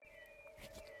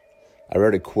I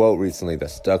read a quote recently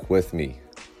that stuck with me.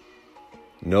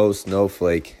 No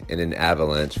snowflake in an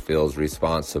avalanche feels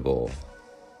responsible.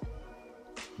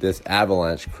 This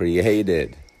avalanche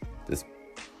created this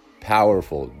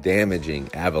powerful, damaging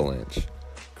avalanche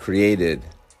created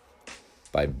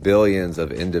by billions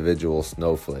of individual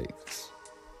snowflakes.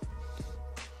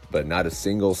 But not a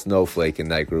single snowflake in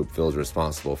that group feels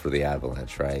responsible for the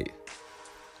avalanche, right?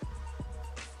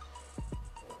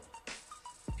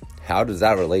 How does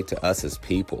that relate to us as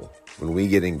people when we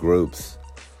get in groups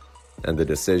and the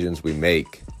decisions we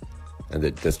make and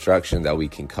the destruction that we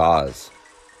can cause?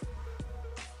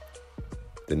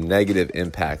 The negative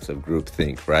impacts of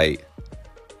groupthink, right?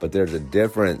 But there's a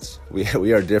difference.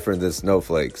 We are different than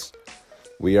snowflakes.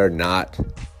 We have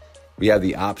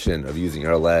the option of using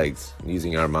our legs, and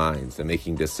using our minds, and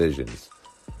making decisions.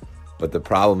 But the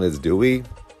problem is,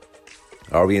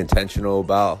 are we intentional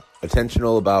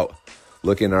about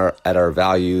looking at our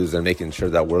values and making sure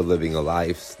that we're living a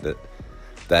life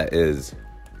that is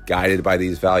guided by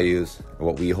these values and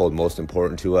what we hold most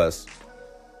important to us?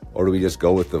 Or do we just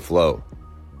go with the flow?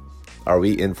 Are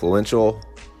we influential,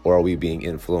 or are we being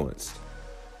influenced?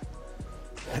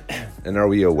 And are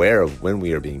we aware of when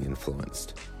we are being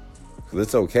influenced? Because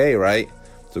it's okay, right?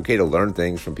 It's okay to learn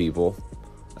things from people.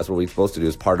 That's what we're supposed to do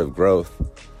as part of growth.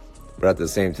 But at the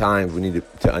same time, we need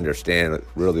to understand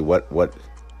really what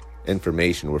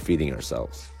information we're feeding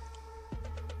ourselves.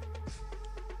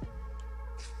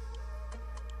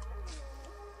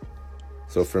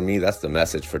 So for me, that's the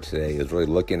message for today, is really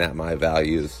looking at my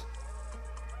values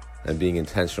and being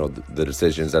intentional, the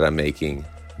decisions that I'm making,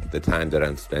 the time that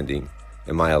I'm spending.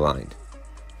 Am I aligned?